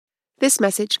This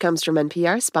message comes from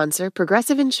NPR sponsor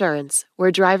Progressive Insurance, where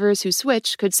drivers who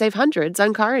switch could save hundreds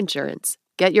on car insurance.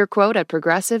 Get your quote at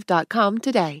Progressive.com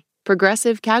today.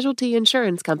 Progressive Casualty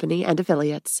Insurance Company and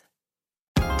Affiliates.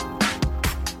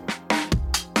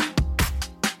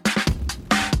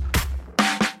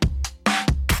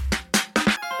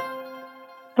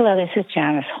 Hello, this is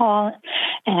Janice Hall,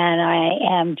 and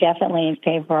I am definitely in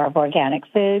favor of organic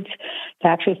foods.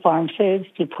 Factory farm foods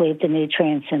deplete the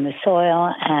nutrients in the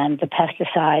soil, and the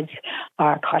pesticides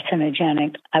are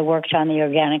carcinogenic. I worked on the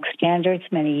organic standards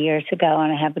many years ago,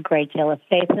 and I have a great deal of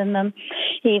faith in them,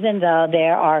 even though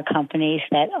there are companies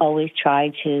that always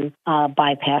try to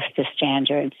bypass the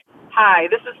standards. Hi,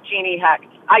 this is Jeannie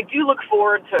Hecht. I do look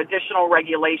forward to additional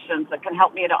regulations that can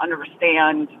help me to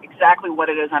understand exactly what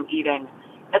it is I'm eating.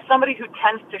 As somebody who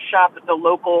tends to shop at the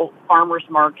local farmers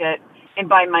market and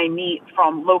buy my meat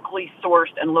from locally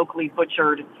sourced and locally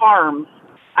butchered farms,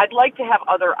 I'd like to have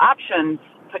other options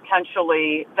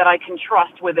potentially that I can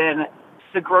trust within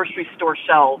the grocery store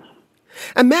shelves.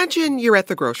 Imagine you're at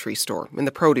the grocery store in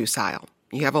the produce aisle.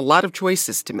 You have a lot of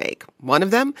choices to make. One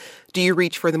of them, do you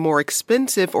reach for the more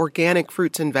expensive organic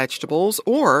fruits and vegetables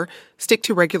or stick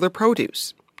to regular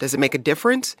produce? Does it make a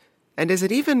difference? And is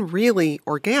it even really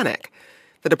organic?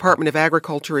 The Department of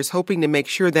Agriculture is hoping to make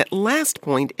sure that last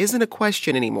point isn't a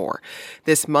question anymore.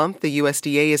 This month, the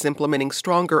USDA is implementing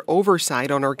stronger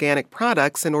oversight on organic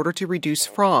products in order to reduce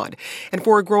fraud. And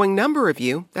for a growing number of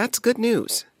you, that's good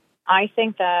news. I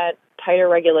think that tighter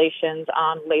regulations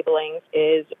on labeling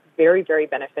is very, very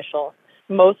beneficial.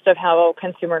 Most of how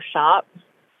consumers shop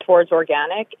towards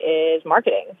organic is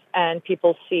marketing, and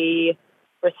people see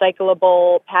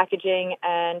recyclable packaging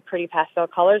and pretty pastel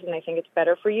colors, and they think it's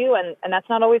better for you, and that's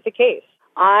not always the case.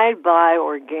 I buy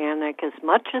organic as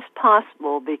much as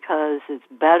possible because it's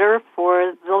better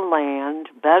for the land,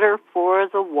 better for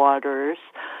the waters,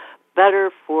 better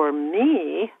for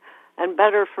me, and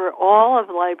better for all of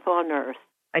life on Earth.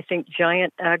 I think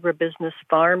giant agribusiness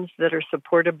farms that are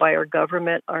supported by our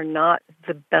government are not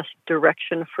the best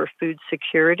direction for food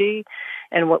security.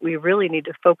 And what we really need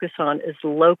to focus on is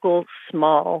local,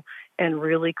 small, and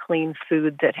really clean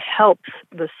food that helps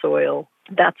the soil.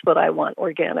 That's what I want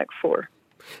organic for.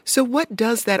 So what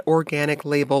does that organic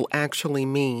label actually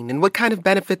mean, and what kind of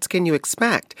benefits can you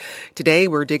expect? Today,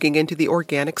 we're digging into the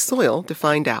organic soil to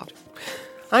find out.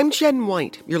 I'm Jen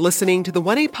White. You're listening to the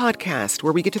 1A podcast,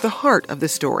 where we get to the heart of the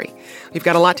story. We've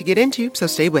got a lot to get into, so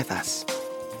stay with us.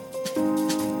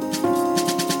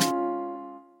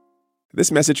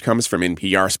 This message comes from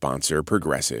NPR sponsor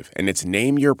Progressive and its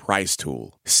Name Your Price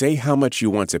tool. Say how much you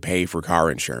want to pay for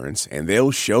car insurance, and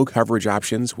they'll show coverage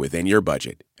options within your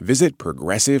budget. Visit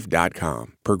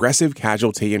Progressive.com. Progressive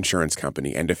Casualty Insurance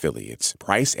Company and Affiliates.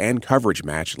 Price and coverage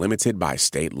match limited by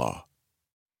state law.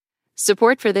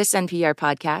 Support for this NPR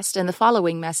podcast and the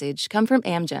following message come from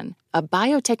Amgen, a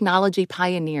biotechnology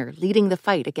pioneer leading the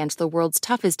fight against the world's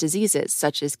toughest diseases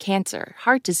such as cancer,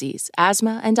 heart disease,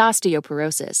 asthma, and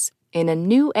osteoporosis. In a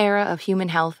new era of human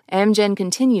health, Amgen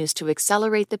continues to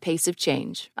accelerate the pace of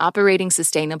change, operating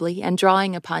sustainably and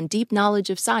drawing upon deep knowledge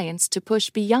of science to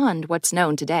push beyond what's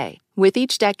known today. With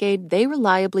each decade, they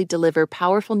reliably deliver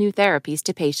powerful new therapies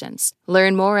to patients.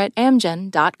 Learn more at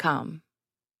amgen.com.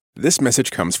 This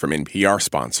message comes from NPR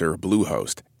sponsor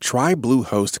Bluehost. Try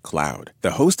Bluehost Cloud,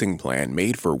 the hosting plan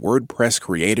made for WordPress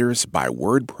creators by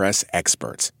WordPress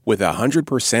experts. With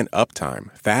 100%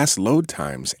 uptime, fast load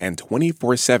times, and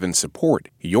 24/7 support,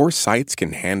 your sites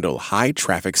can handle high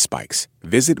traffic spikes.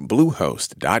 Visit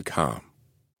Bluehost.com.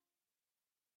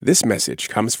 This message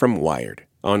comes from Wired.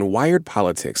 On Wired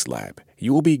Politics Lab,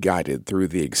 you will be guided through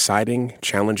the exciting,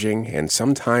 challenging, and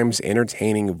sometimes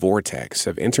entertaining vortex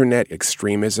of internet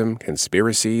extremism,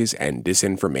 conspiracies, and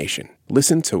disinformation.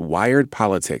 Listen to Wired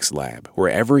Politics Lab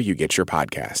wherever you get your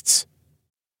podcasts.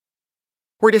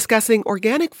 We're discussing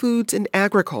organic foods and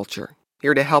agriculture.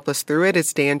 Here to help us through it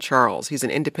is Dan Charles. He's an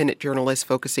independent journalist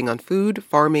focusing on food,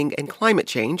 farming, and climate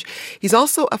change. He's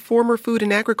also a former food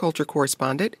and agriculture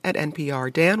correspondent at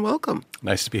NPR. Dan, welcome.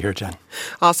 Nice to be here, Jen.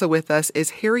 Also with us is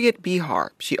Harriet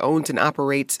Behar. She owns and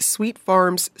operates Sweet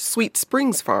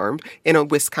Springs Farm in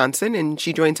Wisconsin, and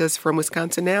she joins us from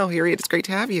Wisconsin now. Harriet, it's great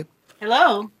to have you.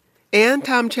 Hello. And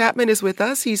Tom Chapman is with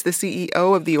us. He's the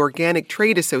CEO of the Organic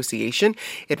Trade Association.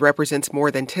 It represents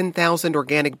more than 10,000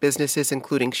 organic businesses,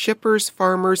 including shippers,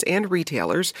 farmers, and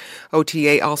retailers.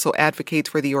 OTA also advocates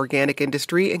for the organic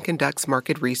industry and conducts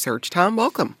market research. Tom,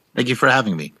 welcome. Thank you for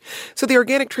having me. So the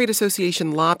Organic Trade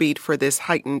Association lobbied for this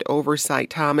heightened oversight.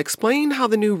 Tom, explain how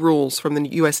the new rules from the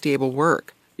USDA will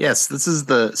work. Yes, this is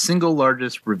the single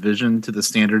largest revision to the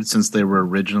standards since they were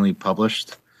originally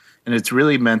published. And it's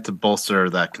really meant to bolster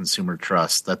that consumer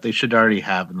trust that they should already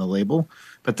have in the label,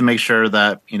 but to make sure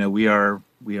that,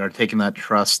 we are taking that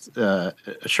trust,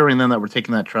 assuring them that we're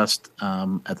taking that trust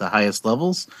at the highest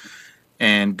levels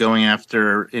and going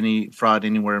after any fraud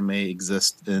anywhere may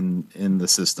exist in the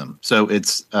system. So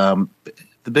it's the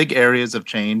big areas of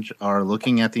change are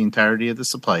looking at the entirety of the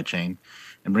supply chain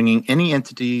and bringing any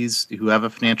entities who have a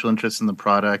financial interest in the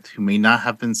product who may not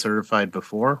have been certified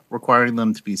before, requiring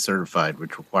them to be certified,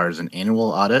 which requires an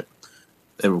annual audit.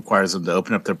 It requires them to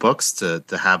open up their books, to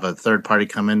have a third party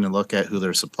come in and look at who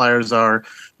their suppliers are,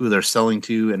 who they're selling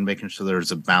to, and making sure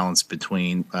there's a balance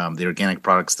between the organic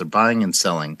products they're buying and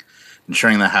selling,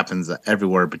 ensuring that happens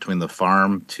everywhere between the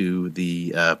farm to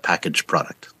the packaged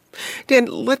product. Dan,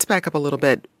 let's back up a little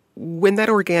bit. When that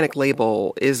organic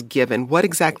label is given, what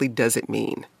exactly does it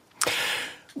mean?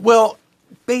 Well,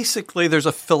 basically, there's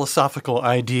a philosophical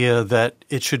idea that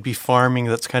it should be farming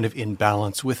that's kind of in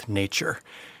balance with nature.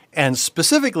 And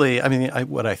specifically,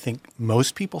 what I think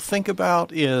most people think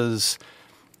about is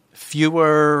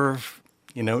fewer,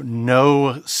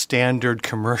 no standard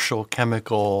commercial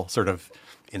chemical sort of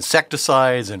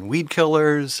insecticides and weed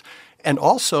killers. And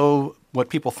also what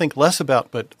people think less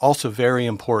about, but also very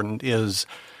important, is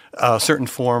certain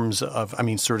forms of,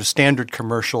 sort of standard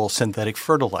commercial synthetic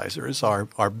fertilizers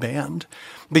are banned.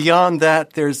 Beyond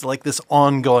that, there's like this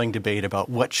ongoing debate about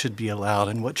what should be allowed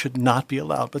and what should not be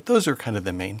allowed. But those are kind of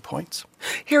the main points.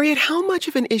 Harriet, how much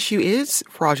of an issue is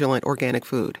fraudulent organic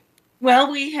food? Well,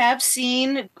 we have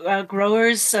seen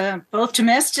growers, both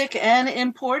domestic and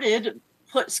imported,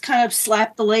 kind of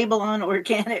slap the label on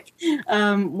organic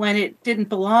when it didn't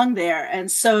belong there.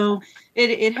 And so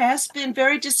it has been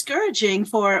very discouraging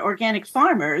for organic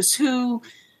farmers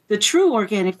the true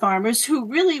organic farmers who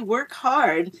really work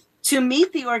hard to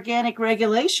meet the organic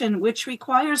regulation, which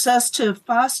requires us to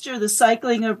foster the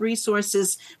cycling of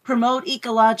resources, promote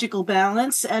ecological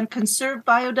balance, and conserve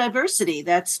biodiversity.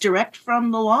 That's direct from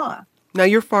the law. Now,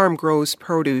 your farm grows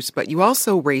produce, but you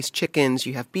also raise chickens,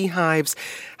 you have beehives.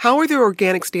 How are the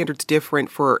organic standards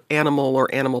different for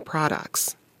animal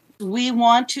products? We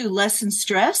want to lessen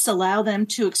stress, allow them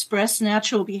to express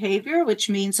natural behavior, which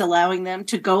means allowing them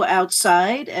to go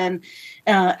outside and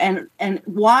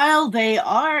while they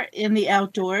are in the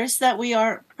outdoors, that we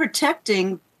are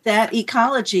protecting that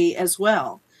ecology as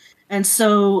well. And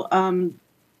so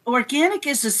organic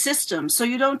is a system, so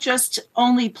you don't just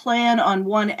only plan on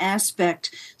one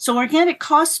aspect. So organic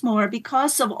costs more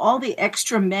because of all the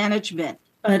extra management.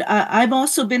 But I've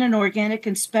also been an organic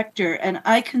inspector, and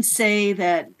I can say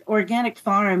that organic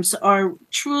farms are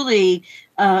truly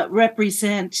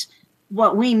represent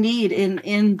what we need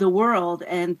in the world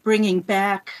and bringing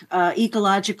back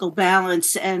ecological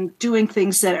balance and doing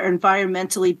things that are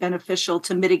environmentally beneficial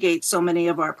to mitigate so many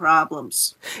of our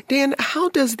problems. Dan, how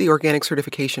does the organic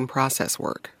certification process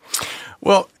work?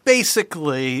 Well,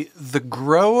 basically, the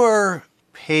grower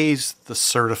pays the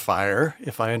certifier,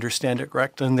 if I understand it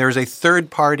correct, and there's a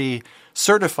third-party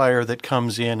certifier that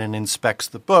comes in and inspects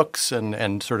the books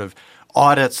and sort of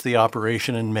audits the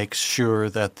operation and makes sure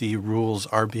that the rules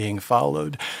are being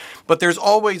followed. But there's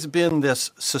always been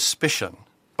this suspicion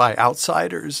by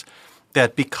outsiders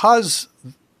that because,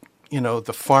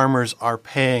 the farmers are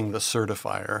paying the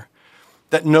certifier,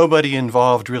 that nobody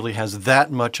involved really has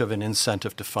that much of an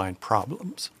incentive to find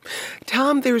problems.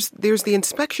 Tom, there's the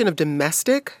inspection of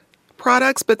domestic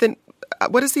products, but then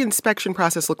what does the inspection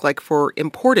process look like for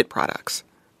imported products?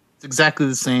 It's exactly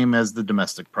the same as the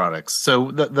domestic products.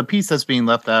 So the piece that's being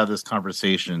left out of this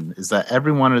conversation is that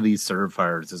every one of these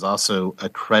certifiers is also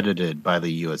accredited by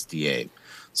the USDA.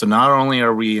 So not only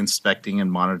are we inspecting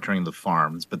and monitoring the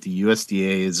farms, but the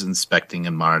USDA is inspecting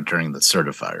and monitoring the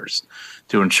certifiers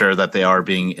to ensure that they are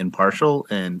being impartial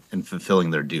and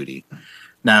fulfilling their duty.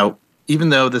 Now, even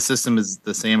though the system is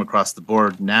the same across the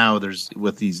board, now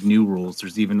with these new rules,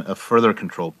 there's even a further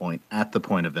control point at the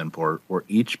point of import where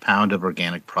each pound of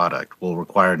organic product will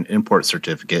require an import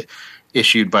certificate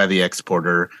issued by the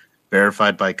exporter,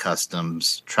 verified by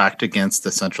customs, tracked against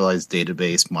a centralized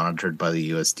database monitored by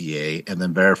the USDA, and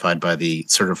then verified by the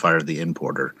certifier, the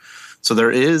importer. So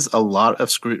there is a lot of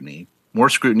scrutiny, more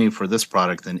scrutiny for this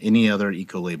product than any other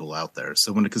eco-label out there.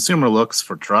 So when a consumer looks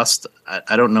for trust,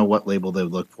 I don't know what label they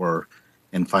would look for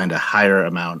and find a higher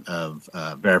amount of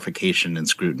verification and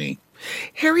scrutiny.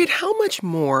 Harriet, how much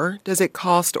more does it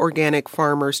cost organic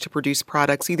farmers to produce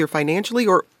products, either financially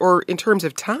or in terms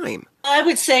of time? I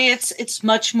would say it's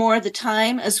much more the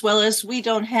time, as well as we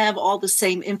don't have all the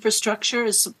same infrastructure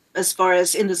as as far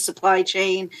as in the supply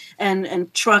chain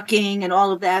and trucking and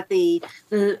all of that, the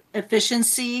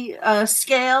efficiency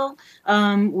scale.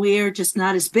 We're just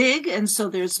not as big, and so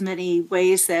there's many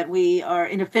ways that we are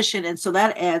inefficient, and so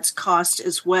that adds cost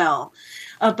as well.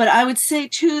 But I would say,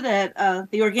 too, that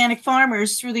the organic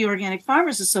farmers, through the Organic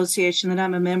Farmers Association that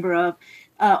I'm a member of,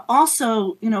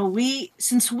 also,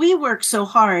 since we work so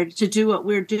hard to do what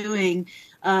we're doing,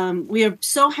 we are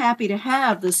so happy to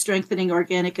have the Strengthening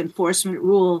Organic Enforcement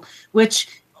Rule,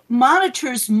 which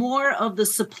monitors more of the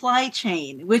supply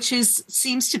chain, which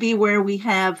seems to be where we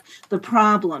have the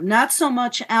problem. Not so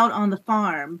much out on the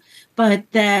farm, but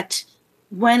that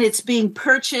when it's being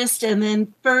purchased and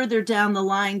then further down the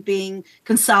line being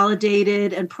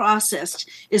consolidated and processed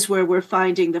is where we're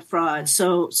finding the fraud.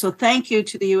 So thank you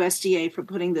to the USDA for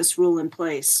putting this rule in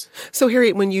place. So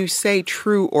Harriet, when you say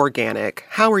true organic,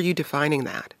 how are you defining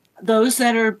that? Those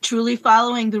that are truly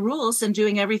following the rules and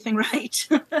doing everything right.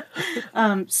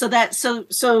 So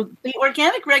the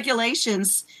organic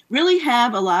regulations really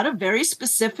have a lot of very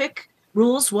specific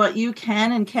rules, what you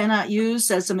can and cannot use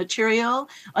as a material,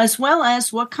 as well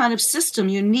as what kind of system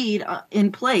you need in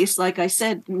place, like I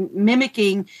said,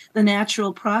 mimicking the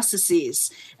natural processes.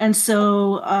 And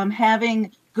so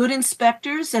having good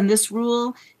inspectors, and this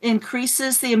rule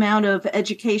increases the amount of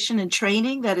education and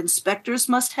training that inspectors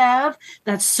must have,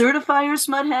 that certifiers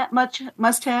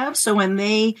must have. So when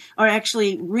they are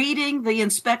actually reading the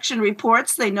inspection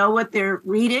reports, they know what they're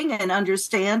reading and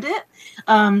understand it.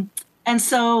 And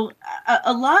so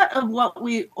a lot of what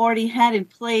we already had in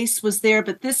place was there,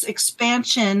 but this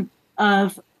expansion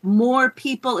of more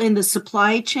people in the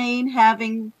supply chain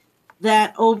having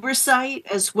that oversight,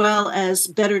 as well as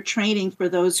better training for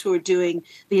those who are doing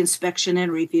the inspection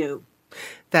and review.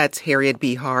 That's Harriet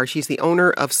Behar. She's the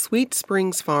owner of Sweet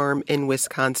Springs Farm in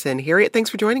Wisconsin. Harriet, thanks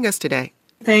for joining us today.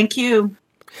 Thank you.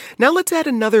 Now let's add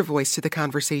another voice to the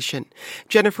conversation.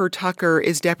 Jennifer Tucker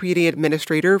is Deputy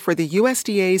Administrator for the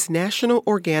USDA's National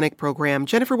Organic Program.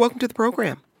 Jennifer, welcome to the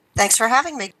program. Thanks for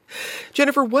having me.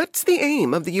 Jennifer, what's the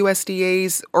aim of the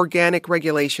USDA's organic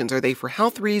regulations? Are they for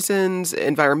health reasons,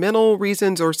 environmental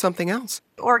reasons, or something else?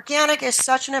 Organic is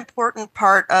such an important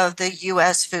part of the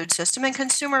U.S. food system, and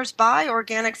consumers buy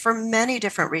organic for many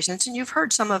different reasons, and you've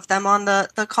heard some of them on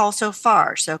the call so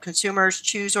far. So consumers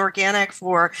choose organic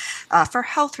for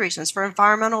health reasons, for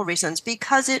environmental reasons,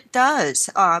 because it does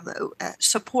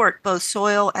support both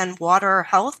soil and water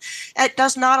health. It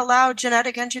does not allow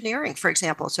genetic engineering, for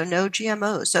example, so no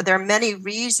GMOs. So there are many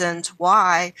reasons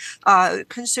why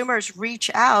consumers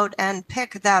reach out and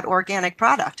pick that organic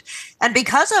product. And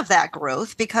because of that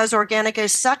growth, because organic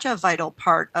is such a vital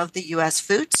part of the U.S.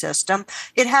 food system,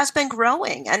 it has been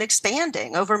growing and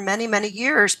expanding over many, many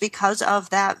years because of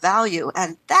that value.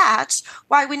 And that's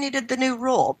why we needed the new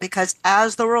rule, because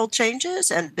as the world changes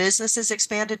and businesses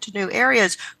expanded to new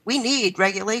areas, we need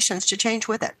regulations to change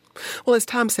with it. Well, as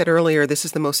Tom said earlier, this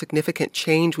is the most significant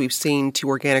change we've seen to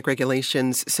organic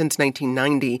regulations since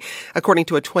 1990. According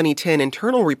to a 2010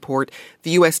 internal report,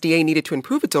 the USDA needed to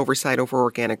improve its oversight over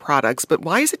organic products. But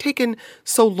why has it taken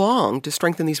so long to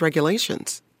strengthen these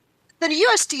regulations? The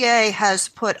USDA has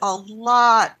put a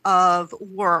lot of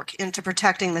work into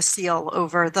protecting the seal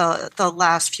over the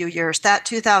last few years. That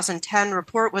 2010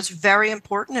 report was very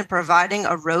important in providing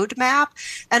a roadmap,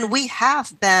 and we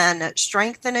have been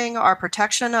strengthening our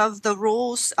protection of the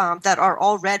rules that are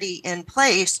already in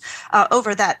place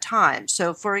over that time.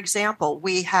 So, for example,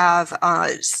 we have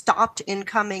stopped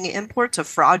incoming imports of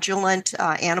fraudulent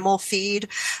animal feed.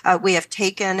 We have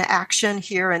taken action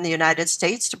here in the United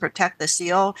States to protect the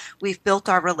seal. We've built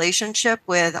our relationship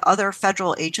with other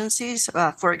federal agencies,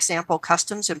 for example,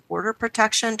 Customs and Border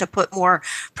Protection, to put more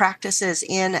practices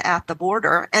in at the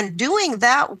border. And doing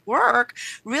that work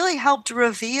really helped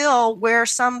reveal where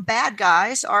some bad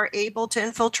guys are able to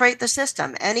infiltrate the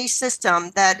system. Any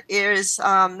system that is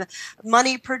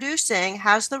money producing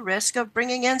has the risk of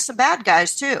bringing in some bad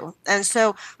guys too. And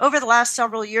so over the last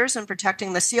several years in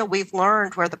protecting the seal, we've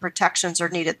learned where the protections are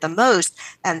needed the most.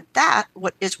 And that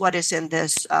is what is in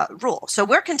this rule. So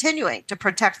we're continuing to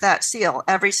protect that seal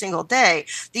every single day.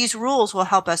 These rules will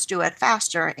help us do it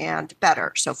faster and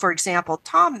better. So, for example,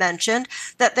 Tom mentioned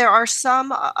that there are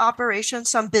some operations,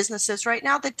 some businesses right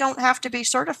now that don't have to be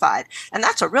certified. And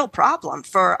that's a real problem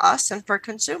for us and for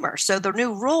consumers. So the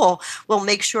new rule will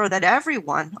make sure that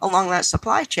everyone along that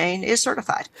supply chain is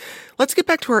certified. Let's get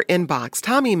back to our inbox.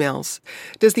 Tom emails,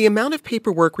 does the amount of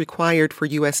paperwork required for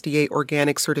USDA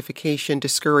organic certification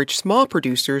discourage small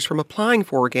producers from applying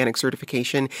for organic organic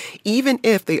certification, even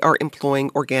if they are employing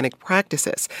organic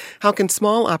practices? How can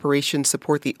small operations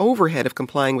support the overhead of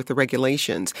complying with the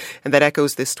regulations? And that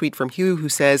echoes this tweet from Hugh, who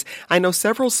says, I know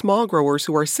several small growers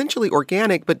who are essentially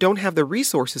organic but don't have the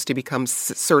resources to become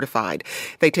certified.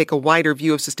 They take a wider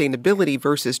view of sustainability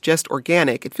versus just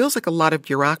organic. It feels like a lot of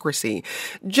bureaucracy.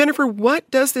 Jennifer, what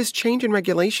does this change in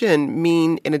regulation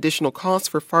mean in additional costs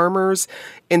for farmers,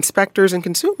 inspectors, and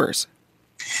consumers?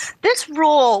 This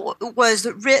rule was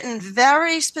written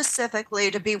very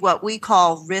specifically to be what we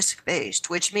call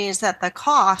risk-based, which means that the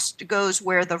cost goes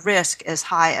where the risk is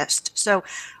highest. So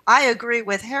I agree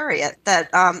with Harriet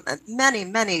that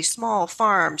many small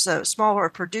farms, smaller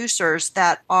producers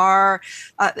that are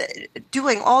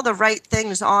doing all the right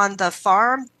things on the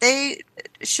farm, they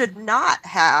should not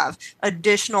have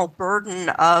additional burden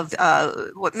of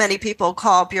what many people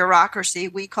call bureaucracy.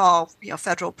 We call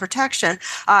federal protection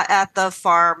at the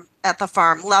farm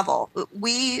level.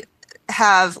 We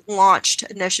have launched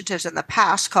initiatives in the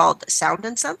past called Sound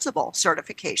and Sensible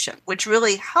certification, which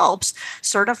really helps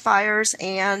certifiers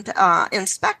and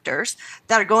inspectors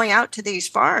that are going out to these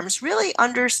farms really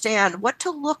understand what to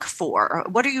look for.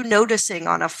 What are you noticing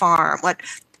on a farm?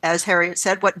 As Harriet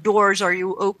said, what doors are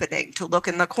you opening to look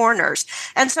in the corners?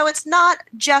 And so it's not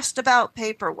just about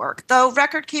paperwork, though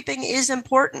record keeping is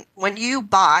important. When you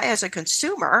buy, as a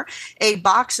consumer, a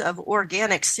box of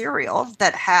organic cereal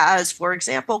that has, for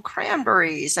example,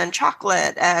 cranberries and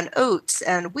chocolate and oats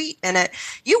and wheat in it,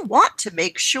 you want to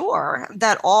make sure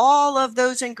that all of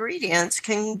those ingredients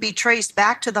can be traced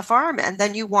back to the farm. And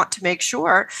then you want to make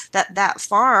sure that that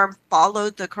farm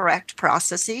followed the correct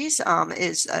processes,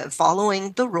 is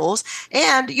following the rules,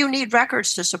 and you need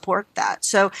records to support that.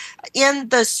 So in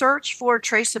the search for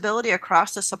traceability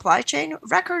across the supply chain,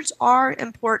 records are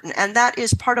important, and that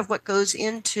is part of what goes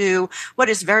into what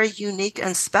is very unique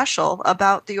and special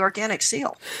about the organic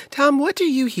seal. Tom, what do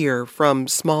you hear from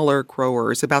smaller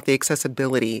growers about the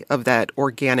accessibility of that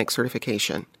organic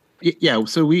certification? Yeah,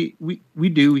 so we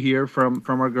do hear from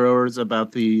our growers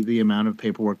about the amount of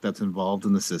paperwork that's involved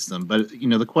in the system. But,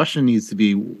 the question needs to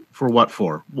be for what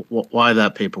for? Why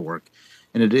that paperwork?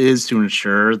 And it is to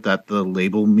ensure that the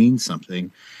label means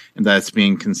something and that it's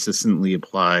being consistently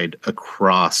applied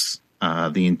across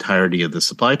the entirety of the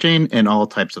supply chain and all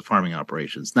types of farming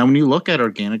operations. Now, when you look at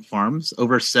organic farms,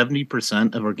 over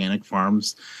 70% of organic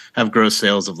farms have gross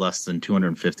sales of less than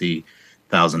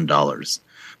 $250,000.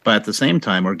 But at the same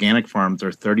time, organic farms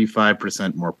are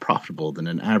 35% more profitable than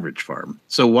an average farm.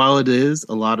 So while it is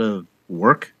a lot of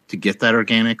work to get that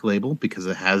organic label because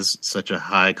it has such a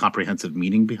high comprehensive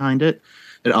meaning behind it,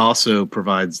 it also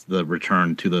provides the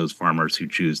return to those farmers who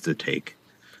choose to take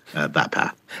that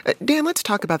path. Dan, let's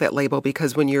talk about that label,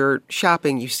 because when you're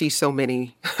shopping, you see so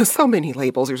many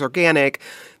labels. There's organic,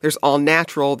 there's all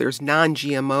natural, there's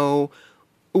non-GMO.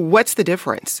 What's the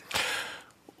difference?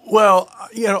 Well,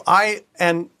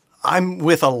 I'm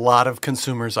with a lot of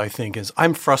consumers, I think,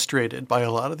 I'm frustrated by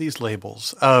a lot of these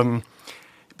labels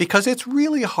because it's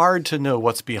really hard to know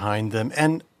what's behind them.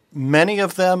 And many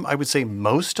of them, I would say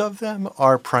most of them,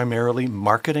 are primarily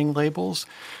marketing labels.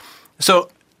 So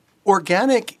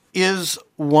organic is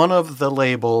one of the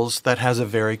labels that has a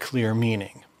very clear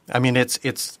meaning. I mean, it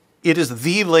is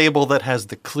the label that has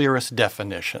the clearest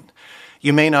definition.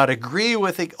 You may not agree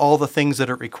with all the things that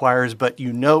it requires, but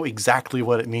you know exactly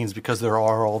what it means because there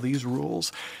are all these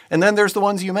rules. And then there's the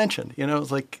ones you mentioned. It's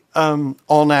like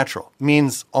all natural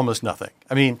means almost nothing.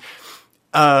 I mean,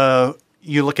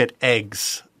 you look at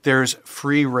eggs. There's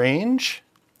free range,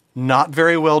 not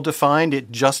very well defined.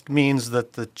 It just means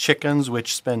that the chickens,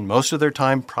 which spend most of their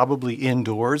time probably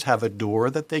indoors, have a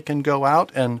door that they can go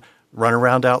out and run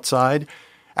around outside.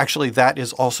 Actually, that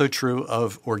is also true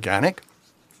of organic.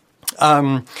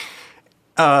 And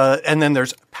then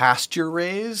there's pasture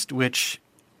raised, which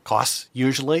costs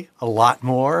usually a lot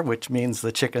more, which means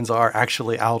the chickens are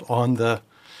actually out on the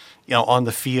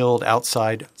field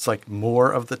outside. It's like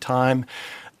more of the time.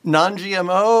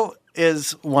 Non-GMO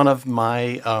is one of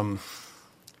my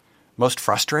most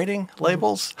frustrating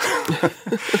labels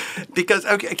because,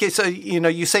 so,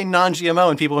 you say non-GMO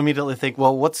and people immediately think,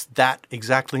 well, what's that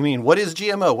exactly mean? What is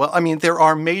GMO? Well, I mean, there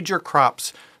are major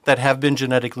crops that have been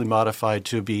genetically modified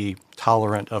to be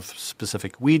tolerant of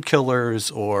specific weed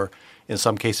killers or in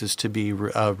some cases to be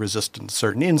resistant to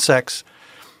certain insects.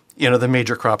 The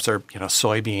major crops are,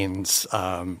 soybeans,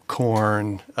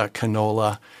 corn,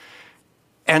 canola.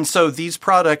 And so these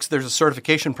products, there's a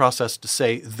certification process to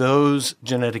say those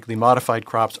genetically modified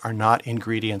crops are not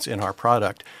ingredients in our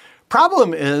product.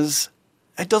 Problem is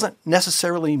it doesn't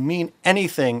necessarily mean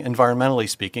anything environmentally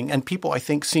speaking. And people, I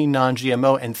think, see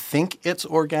non-GMO and think it's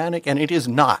organic, and it is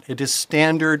not. It is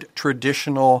standard,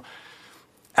 traditional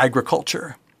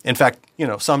agriculture. In fact,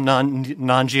 some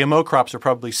non-GMO crops are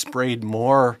probably sprayed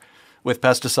more with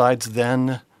pesticides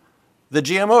than the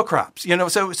GMO crops.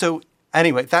 So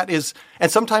anyway, that is,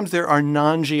 and sometimes there are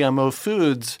non-GMO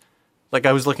foods. Like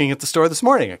I was looking at the store this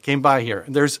morning. I came by here.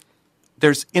 There's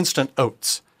instant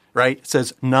oats, right? It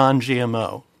says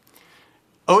non-GMO.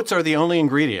 Oats are the only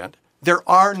ingredient. There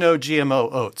are no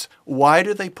GMO oats. Why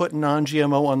do they put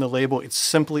non-GMO on the label? It's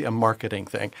simply a marketing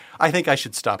thing. I think I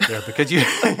should stop there because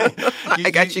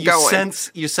I got you going.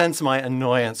 You sense my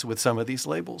annoyance with some of these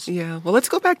labels. Yeah. Well, let's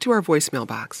go back to our voicemail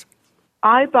box.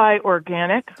 I buy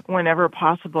organic whenever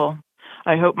possible.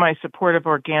 I hope my support of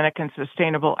organic and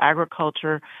sustainable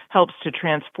agriculture helps to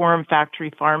transform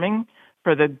factory farming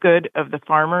for the good of the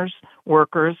farmers,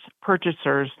 workers,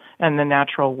 purchasers, and the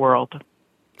natural world.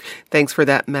 Thanks for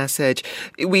that message.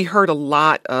 We heard a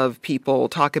lot of people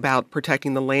talk about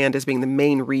protecting the land as being the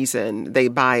main reason they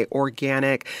buy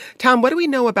organic. Tom, what do we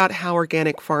know about how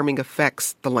organic farming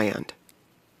affects the land?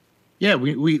 Yeah,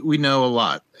 we know a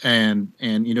lot. And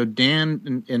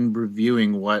Dan, in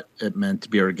reviewing what it meant to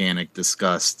be organic,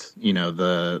 discussed,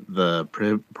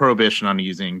 the prohibition on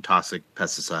using toxic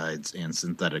pesticides and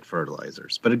synthetic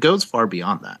fertilizers. But it goes far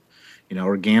beyond that.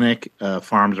 Organic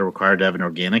farms are required to have an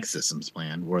organic systems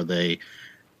plan where they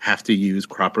have to use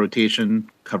crop rotation,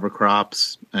 cover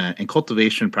crops, and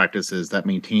cultivation practices that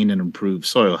maintain and improve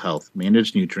soil health,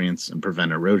 manage nutrients, and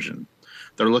prevent erosion.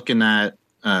 They're looking at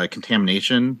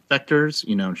contamination vectors,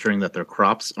 ensuring that their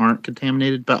crops aren't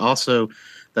contaminated, but also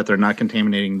that they're not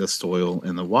contaminating the soil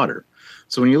and the water.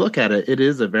 So when you look at it, it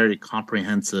is a very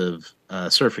comprehensive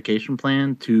certification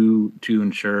plan to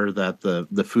ensure that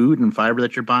the food and fiber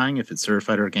that you're buying, if it's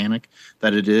certified organic,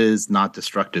 that it is not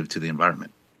destructive to the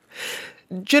environment.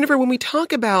 Jennifer, when we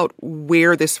talk about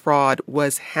where this fraud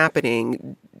was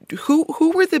happening, who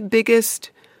were the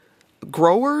biggest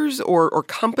growers or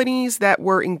companies that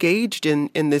were engaged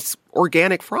in this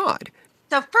organic fraud?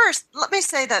 So first, let me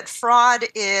say that fraud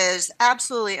is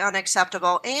absolutely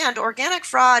unacceptable, and organic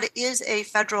fraud is a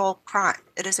federal crime.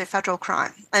 It is a federal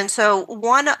crime. And so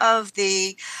one of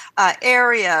the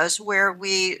areas where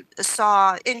we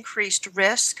saw increased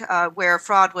risk, where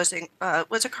fraud was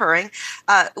occurring,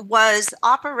 was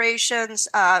operations,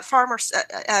 farmers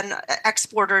and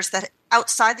exporters that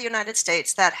outside the United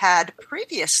States that had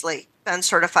previously been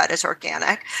certified as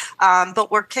organic,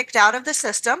 but were kicked out of the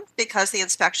system because the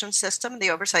inspection system, the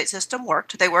oversight system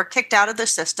worked. They were kicked out of the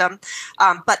system,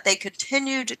 but they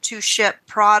continued to ship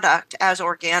product as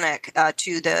organic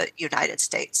to the United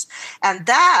States. And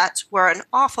that's where an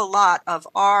awful lot of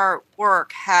our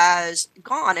work has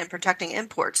gone in protecting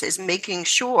imports, is making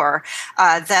sure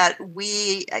that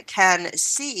we can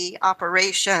see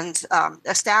operations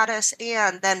status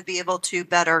and then be able to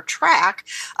better track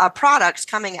products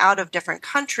coming out of different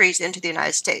countries into the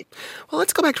United States. Well,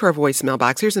 let's go back to our voicemail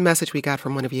box. Here's a message we got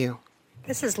from one of you.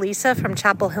 This is Lisa from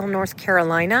Chapel Hill, North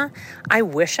Carolina. I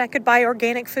wish I could buy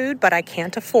organic food, but I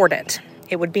can't afford it.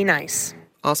 It would be nice.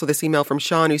 Also, this email from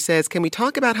Sean who says, can we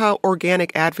talk about how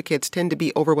organic advocates tend to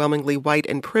be overwhelmingly white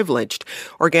and privileged?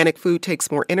 Organic food takes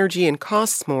more energy and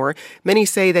costs more. Many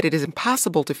say that it is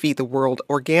impossible to feed the world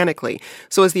organically.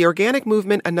 So is the organic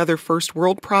movement another first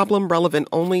world problem relevant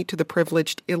only to the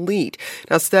privileged elite?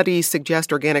 Now, studies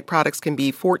suggest organic products can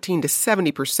be 14 to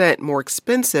 70% more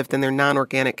expensive than their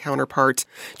non-organic counterparts.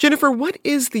 Jennifer, what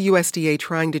is the USDA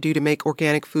trying to do to make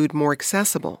organic food more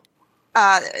accessible?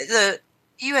 The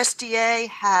USDA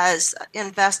has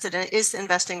invested and is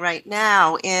investing right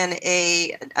now in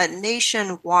a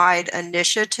nationwide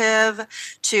initiative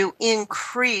to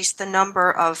increase the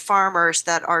number of farmers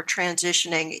that are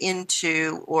transitioning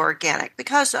into organic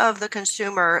because of the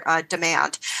consumer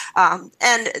demand. And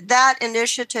that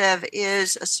initiative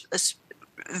is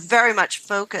very much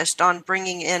focused on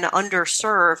bringing in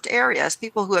underserved areas,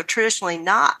 people who have traditionally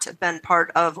not been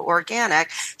part of organic,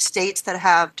 states that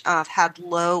have had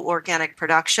low organic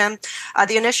production.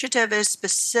 The initiative is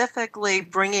specifically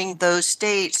bringing those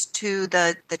states to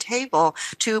the table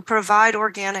to provide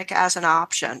organic as an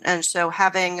option. And so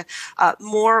having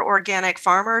more organic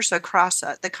farmers across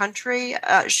the country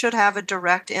should have a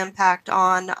direct impact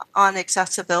on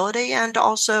accessibility and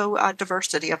also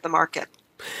diversity of the market.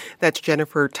 That's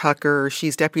Jennifer Tucker.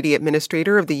 She's Deputy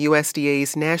Administrator of the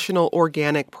USDA's National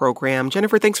Organic Program.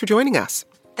 Jennifer, thanks for joining us.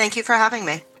 Thank you for having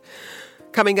me.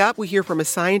 Coming up, we hear from a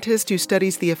scientist who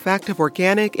studies the effect of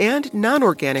organic and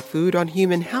non-organic food on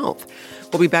human health.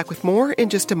 We'll be back with more in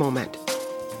just a moment.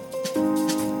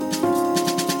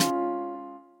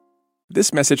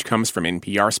 This message comes from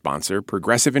NPR sponsor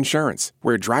Progressive Insurance,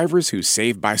 where drivers who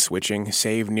save by switching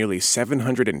save nearly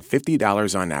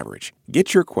 $750 on average.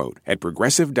 Get your quote at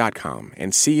Progressive.com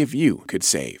and see if you could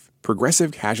save.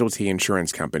 Progressive Casualty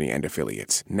Insurance Company and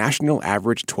Affiliates. National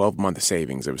average 12-month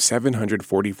savings of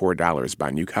 $744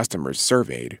 by new customers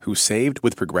surveyed who saved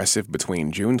with Progressive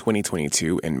between June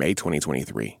 2022 and May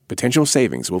 2023. Potential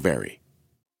savings will vary.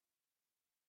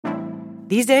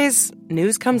 These days,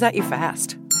 news comes at you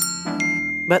fast.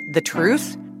 But the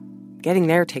truth? Getting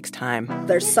there takes time.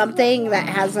 There's something that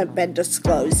hasn't been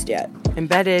disclosed yet.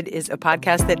 Embedded is a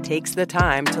podcast that takes the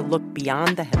time to look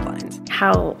beyond the headlines.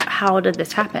 How did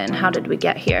this happen? How did we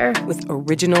get here? With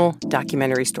original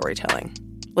documentary storytelling.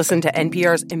 Listen to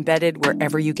NPR's Embedded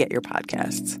wherever you get your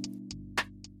podcasts.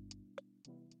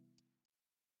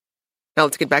 Now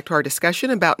let's get back to our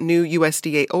discussion about new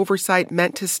USDA oversight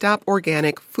meant to stop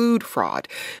organic food fraud.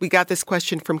 We got this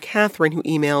question from Catherine, who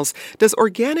emails, does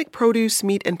organic produce,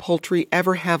 meat, and poultry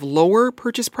ever have lower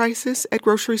purchase prices at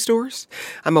grocery stores?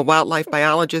 I'm a wildlife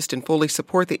biologist and fully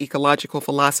support the ecological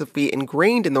philosophy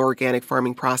ingrained in the organic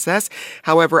farming process.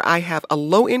 However, I have a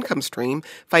low income stream.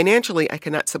 Financially, I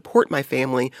cannot support my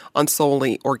family on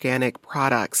solely organic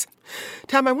products.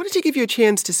 Tom, I wanted to give you a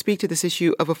chance to speak to this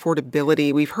issue of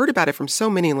affordability. We've heard about it from so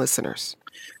many listeners.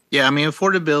 Yeah,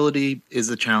 affordability is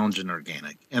a challenge in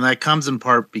organic, and that comes in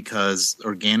part because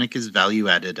organic is value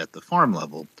added at the farm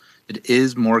level. It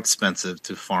is more expensive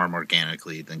to farm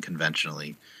organically than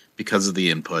conventionally because of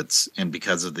the inputs and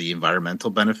because of the environmental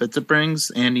benefits it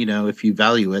brings. And, if you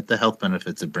value it, the health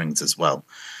benefits it brings as well.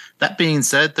 That being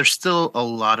said, there's still a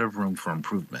lot of room for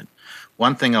improvement.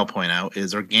 One thing I'll point out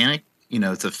is organic,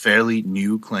 it's a fairly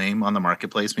new claim on the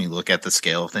marketplace when you look at the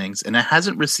scale of things, and it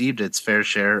hasn't received its fair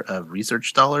share of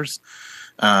research dollars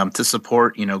to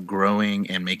support, growing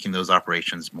and making those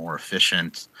operations more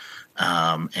efficient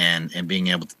and being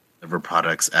able to deliver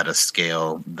products at a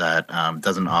scale that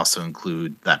doesn't also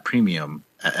include that premium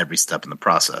at every step in the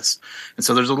process. And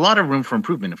so there's a lot of room for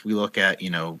improvement. If we look at,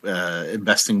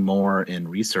 investing more in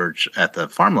research at the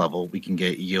farm level, we can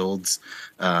get yields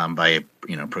by,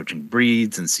 approaching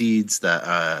breeds and seeds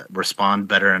that respond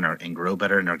better and grow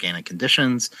better in organic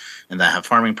conditions, and that have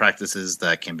farming practices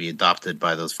that can be adopted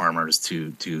by those farmers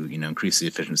to increase the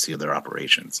efficiency of their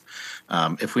operations.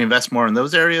 If we invest more in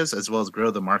those areas, as well as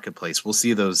grow the marketplace, we'll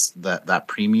see that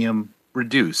premium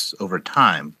reduce over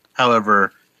time.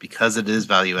 However, because it is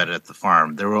value added at the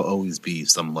farm, there will always be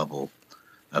some level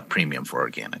of premium for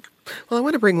organic. Well, I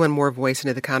want to bring one more voice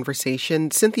into the conversation.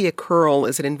 Cynthia Curl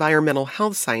is an environmental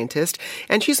health scientist,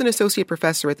 and she's an associate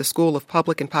professor at the School of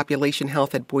Public and Population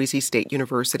Health at Boise State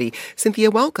University. Cynthia,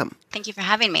 welcome. Thank you for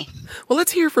having me. Well,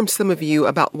 let's hear from some of you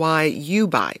about why you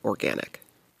buy organic.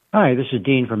 Hi, this is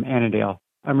Dean from Annandale.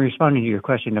 I'm responding to your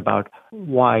question about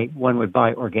why one would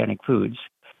buy organic foods.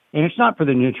 And it's not for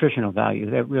the nutritional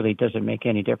value. That really doesn't make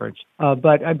any difference.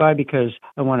 But I buy because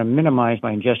I want to minimize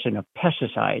my ingestion of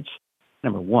pesticides,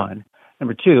 number one.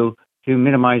 Number two, to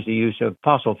minimize the use of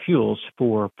fossil fuels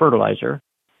for fertilizer.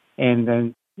 And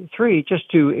then three, just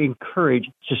to encourage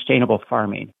sustainable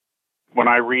farming. When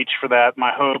I reach for that,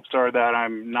 my hopes are that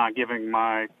I'm not giving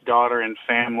my daughter and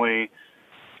family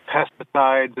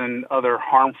pesticides and other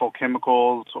harmful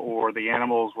chemicals, or the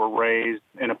animals were raised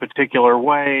in a particular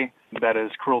way that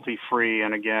is cruelty-free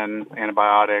and, again,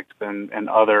 antibiotics and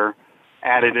other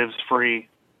additives-free.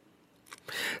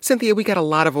 Cynthia, we got a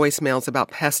lot of voicemails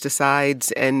about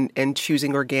pesticides and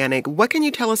choosing organic. What can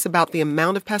you tell us about the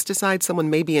amount of pesticides someone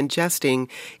may be ingesting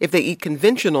if they eat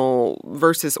conventional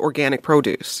versus organic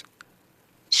produce?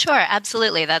 Sure,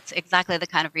 absolutely. That's exactly the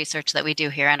kind of research that we do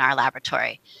here in our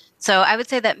laboratory. So I would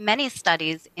say that many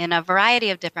studies in a variety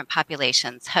of different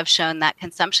populations have shown that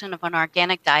consumption of an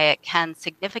organic diet can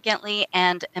significantly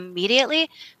and immediately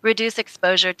reduce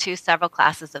exposure to several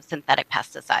classes of synthetic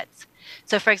pesticides.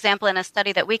 So, for example, in a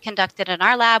study that we conducted in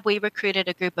our lab, we recruited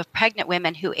a group of pregnant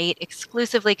women who ate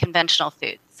exclusively conventional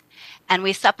foods. And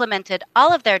we supplemented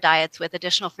all of their diets with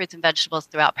additional fruits and vegetables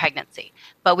throughout pregnancy.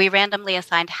 But we randomly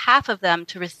assigned half of them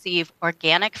to receive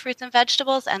organic fruits and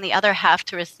vegetables and the other half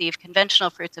to receive conventional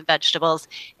fruits and vegetables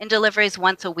in deliveries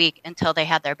once a week until they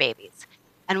had their babies.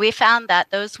 And we found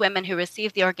that those women who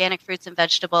received the organic fruits and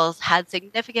vegetables had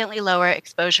significantly lower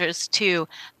exposures to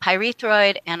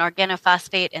pyrethroid and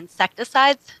organophosphate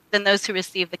insecticides than those who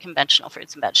received the conventional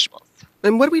fruits and vegetables.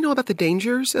 And what do we know about the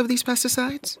dangers of these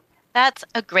pesticides? That's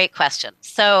a great question.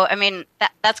 So,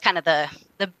 that's kind of the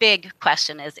big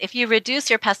question is, if you reduce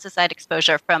your pesticide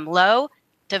exposure from low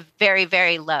to very,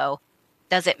 very low,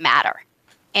 does it matter?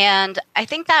 And I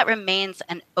think that remains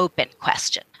an open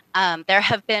question. There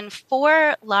have been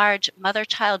 4 large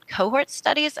mother-child cohort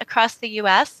studies across the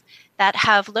U.S. that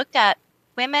have looked at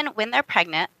women when they're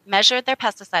pregnant, measured their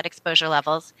pesticide exposure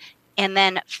levels, and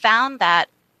then found that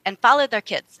and followed their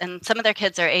kids. And some of their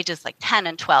kids are ages like 10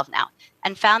 and 12 now,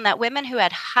 and found that women who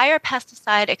had higher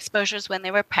pesticide exposures when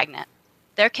they were pregnant,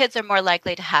 their kids are more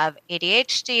likely to have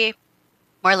ADHD,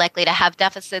 more likely to have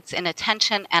deficits in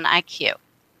attention and IQ.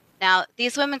 Now,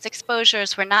 these women's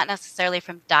exposures were not necessarily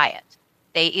from diet.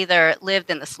 They either lived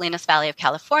in the Salinas Valley of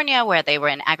California, where they were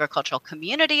in agricultural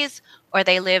communities, or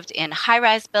they lived in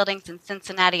high-rise buildings in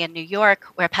Cincinnati and New York,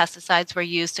 where pesticides were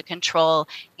used to control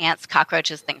ants,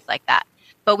 cockroaches, things like that.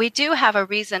 But we do have a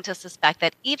reason to suspect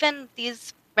that even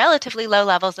these relatively low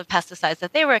levels of pesticides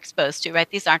that they were exposed to, right,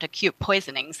 these aren't acute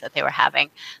poisonings that they were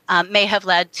having, may have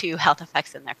led to health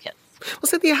effects in their kids. Well,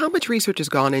 Cynthia, how much research has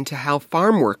gone into how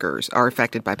farm workers are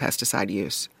affected by pesticide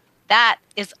use? That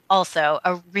is also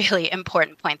a really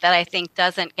important point that I think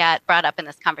doesn't get brought up in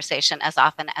this conversation as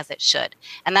often as it should.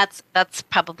 And that's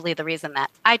probably the reason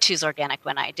that I choose organic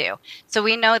when I do. So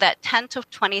we know that 10 to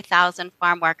 20,000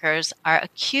 farm workers are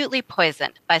acutely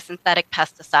poisoned by synthetic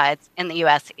pesticides in the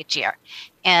U.S. each year.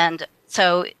 And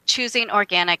so choosing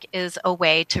organic is a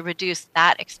way to reduce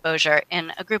that exposure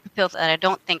in a group of people that I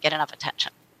don't think get enough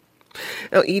attention.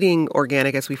 Now, eating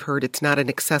organic, as we've heard, it's not an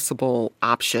accessible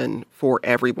option for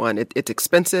everyone. It's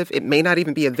expensive. It may not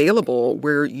even be available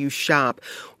where you shop.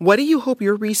 What do you hope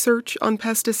your research on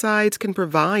pesticides can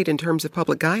provide in terms of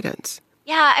public guidance?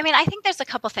 Yeah, I mean, I think there's a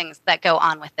couple things that go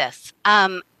on with this.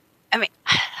 I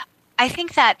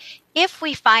think that if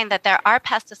we find that there are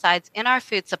pesticides in our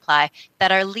food supply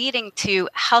that are leading to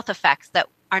health effects that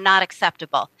are not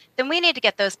acceptable, then we need to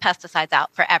get those pesticides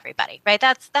out for everybody, right?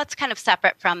 That's kind of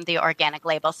separate from the organic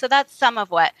label. So that's some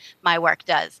of what my work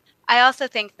does. I also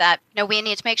think that we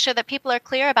need to make sure that people are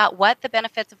clear about what the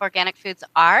benefits of organic foods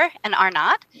are and are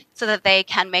not, so that they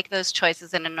can make those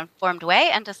choices in an informed way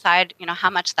and decide, how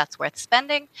much that's worth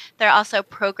spending. There are also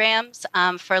programs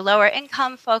for lower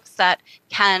income folks that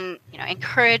can,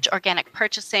 encourage organic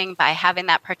purchasing by having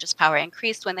that purchase power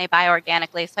increased when they buy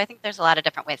organically. So I think there's a lot of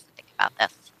different ways to think about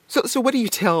this. So what do you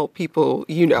tell people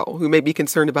who may be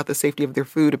concerned about the safety of their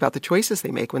food, about the choices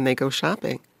they make when they go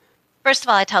shopping? First of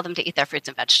all, I tell them to eat their fruits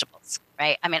and vegetables,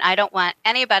 right? I mean, I don't want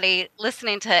anybody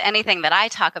listening to anything that I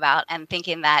talk about and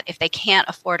thinking that if they can't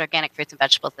afford organic fruits and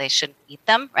vegetables, they shouldn't eat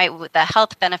them, right? The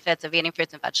health benefits of eating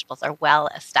fruits and vegetables are well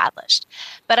established.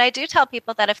 But I do tell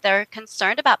people that if they're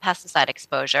concerned about pesticide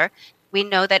exposure, we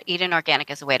know that eating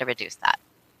organic is a way to reduce that.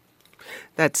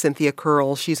 That's Cynthia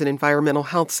Curl. She's an environmental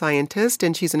health scientist,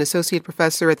 and she's an associate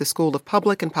professor at the School of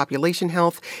Public and Population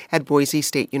Health at Boise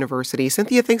State University.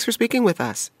 Cynthia, thanks for speaking with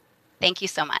us. Thank you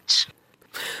so much.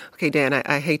 Okay, Dan,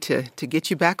 I hate to get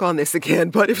you back on this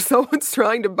again, but if someone's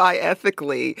trying to buy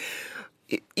ethically,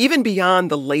 even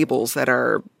beyond the labels that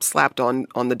are slapped on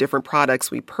the different products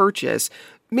we purchase,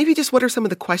 maybe just what are some of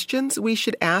the questions we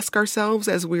should ask ourselves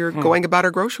as we're going about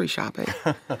our grocery shopping?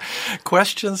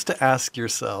 Questions to ask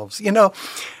yourselves.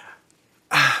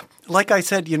 Like I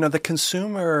said, the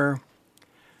consumer,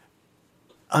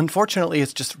 unfortunately,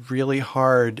 it's just really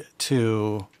hard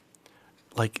to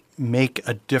make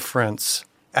a difference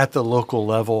at the local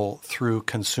level through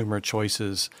consumer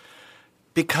choices,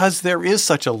 because there is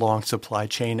such a long supply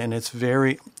chain, and it's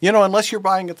very, unless you're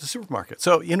buying at the supermarket.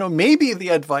 So, maybe the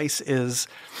advice is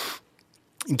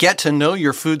get to know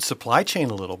your food supply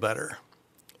chain a little better.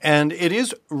 And it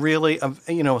is really,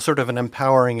 sort of an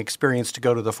empowering experience to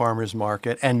go to the farmer's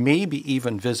market and maybe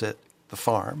even visit the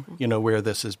farm, where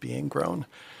this is being grown.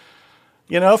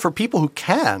 For people who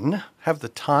can have the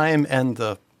time and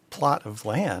the plot of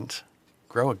land,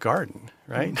 grow a garden,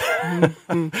 right?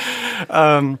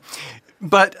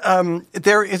 But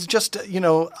there is just,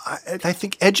 I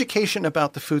think education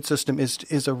about the food system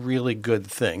is a really good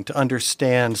thing, to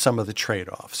understand some of the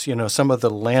trade-offs, some of the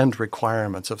land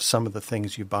requirements of some of the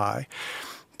things you buy.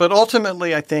 But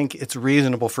ultimately, I think it's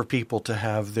reasonable for people to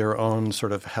have their own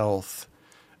sort of health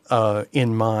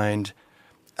in mind.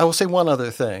 I will say one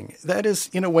other thing. That is,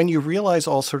 when you realize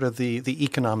all sort of the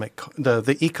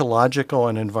ecological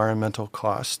and environmental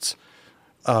costs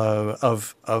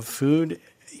of food,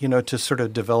 to sort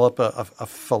of develop a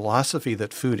philosophy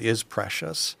that food is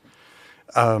precious,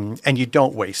 and you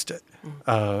don't waste it,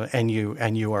 and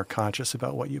you are conscious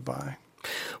about what you buy.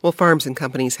 Well, farms and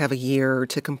companies have a year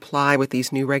to comply with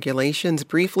these new regulations.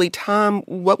 Briefly, Tom,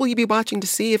 what will you be watching to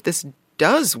see if this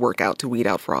does work out to weed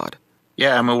out fraud?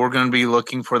 Yeah, I mean, we're going to be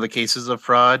looking for the cases of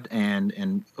fraud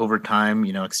and over time,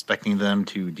 expecting them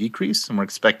to decrease. And we're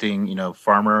expecting,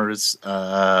 farmers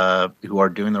who are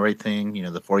doing the right thing,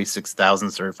 the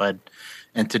 46,000 certified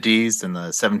entities and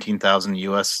the 17,000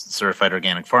 U.S. certified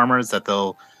organic farmers, that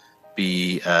they'll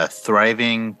be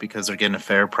thriving because they're getting a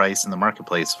fair price in the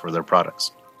marketplace for their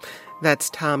products.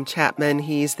 That's Tom Chapman.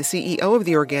 He's the CEO of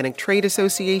the Organic Trade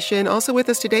Association. Also with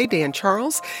us today, Dan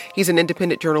Charles. He's an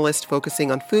independent journalist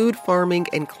focusing on food, farming,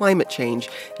 and climate change.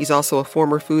 He's also a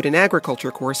former food and agriculture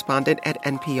correspondent at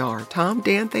NPR. Tom,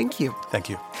 Dan, thank you. Thank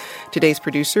you. Today's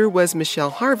producer was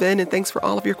Michelle Harvin, and thanks for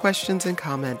all of your questions and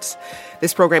comments.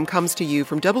 This program comes to you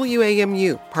from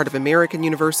WAMU, part of American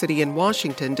University in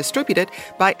Washington, distributed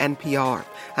by NPR.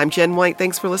 I'm Jen White.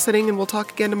 Thanks for listening, and we'll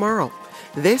talk again tomorrow.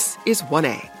 This is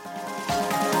 1A.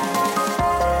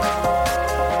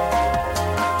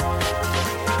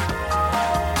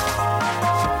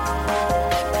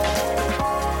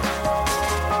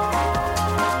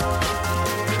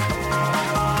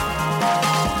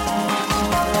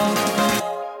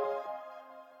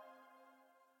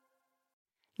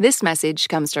 This message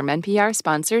comes from NPR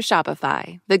sponsor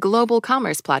Shopify, the global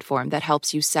commerce platform that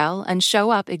helps you sell and show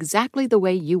up exactly the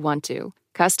way you want to.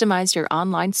 Customize your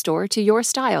online store to your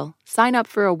style. Sign up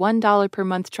for a $1 per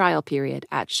month trial period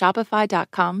at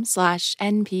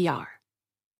shopify.com/NPR.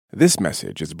 This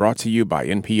message is brought to you by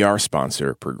NPR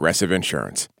sponsor Progressive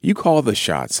Insurance. You call the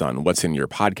shots on what's in your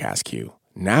podcast queue.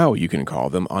 Now you can call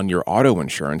them on your auto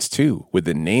insurance too with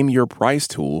the Name Your Price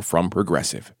tool from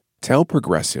Progressive. Tell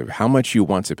Progressive how much you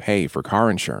want to pay for car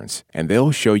insurance, and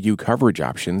they'll show you coverage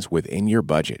options within your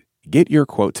budget. Get your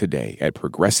quote today at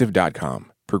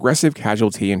Progressive.com. Progressive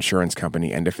Casualty Insurance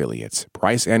Company and Affiliates.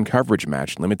 Price and coverage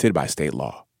match limited by state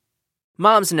law.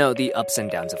 Moms know the ups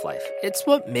and downs of life. It's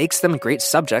what makes them great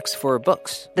subjects for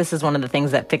books. This is one of the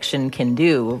things that fiction can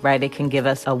do, right? It can give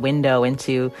us a window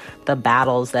into the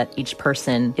battles that each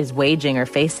person is waging or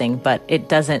facing, but it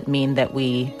doesn't mean that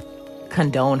we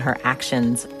condone her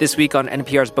actions. This week on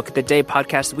NPR's Book of the Day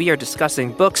podcast, we are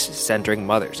discussing books centering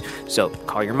mothers. So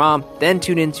call your mom, then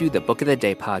tune into the Book of the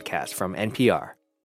Day podcast from NPR.